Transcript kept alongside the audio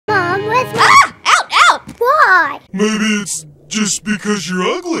with me. Ah! Out! Out! Why? Maybe it's just because you're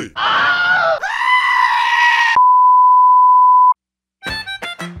ugly.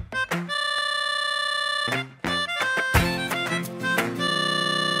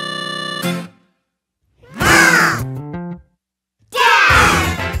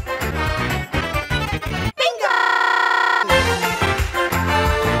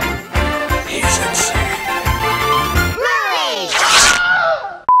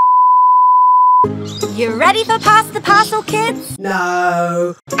 You ready for Pass the Parcel, kids?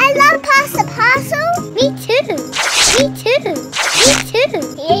 No. I love Pass the Parcel. Me too. Me too. Me too.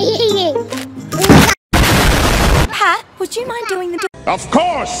 Pat, would you mind doing the... Of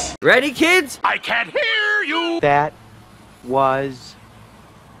course! Ready, kids? I can't hear you! That was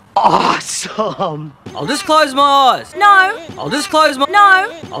awesome. I'll just close my eyes. No. I'll just close my... No.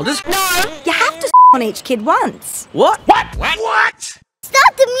 I'll just... No. You have to on each kid once. What? What?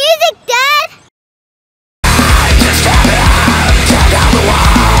 Stop the music, Dad!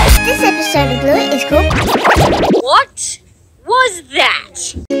 This episode of Bluey is called... What was that?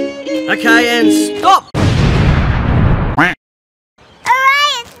 Okay, and stop! Alright,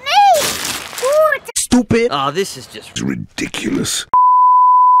 it's me! Ooh, it's Stupid. Oh, this is just... Ridiculous.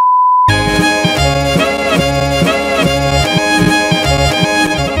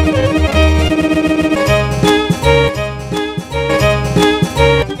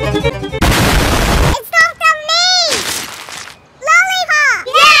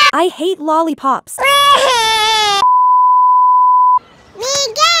 I hate lollipops. me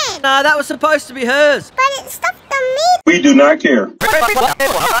again! No, that was supposed to be hers. But it stuck to me! We do not care.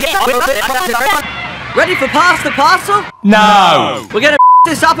 Ready for Pass the Parcel? No! We're gonna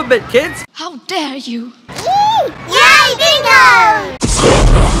this up a bit, kids. How dare you? Yay, bingo!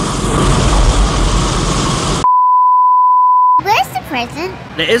 Where's the present?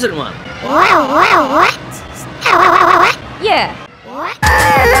 There isn't one. Wow, what? What? Yeah. What?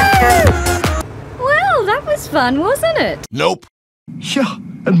 Well, that was fun, wasn't it? Nope. Yeah,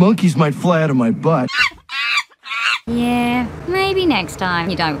 and monkeys might fly out of my butt. Yeah, maybe next time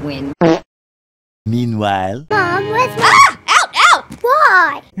you don't win. Meanwhile... Mom, where's my... Ah! Out!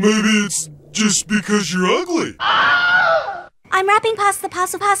 Why? Maybe it's just because you're ugly. I'm rapping Pass the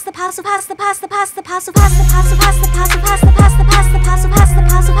Parcel, Pass the Parcel, Pass the Parcel, Pass the Parcel, Pass the Parcel, Pass the Parcel, Pass the Parcel, Pass the Parcel, Pass the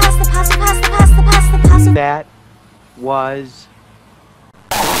Parcel, Pass the Parcel, Pass the Parcel, Pass the Parcel. That was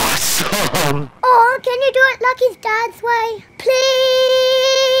awesome. Oh, can you do it Lucky's dad's way? Please!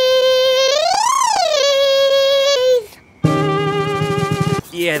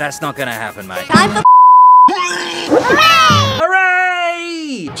 Yeah, that's not gonna happen, mate. Time for... Hooray!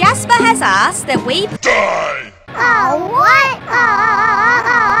 Hooray! Jasper has asked that we... Die! Oh, what?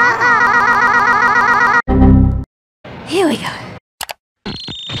 Here we go.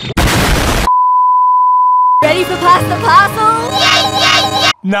 Ready for Pass the Parcel?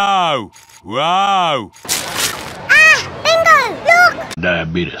 Yeah! No! Wow! Ah, bingo! Look!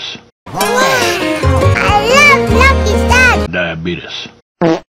 Diabetes. I love Lucky's dad! Diabetes.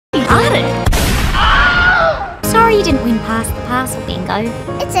 You got it. Sorry you didn't win Pass the Parcel, Bingo.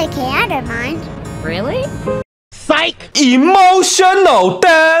 It's okay, I don't mind. Really? Psych! Emotional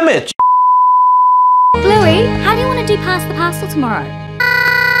damage! Bluey, how do you want to do Pass the Parcel tomorrow?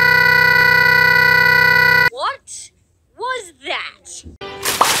 What was that?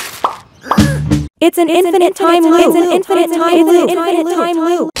 It's an infinite time loop. It's an infinite time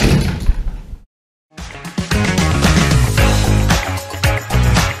loop.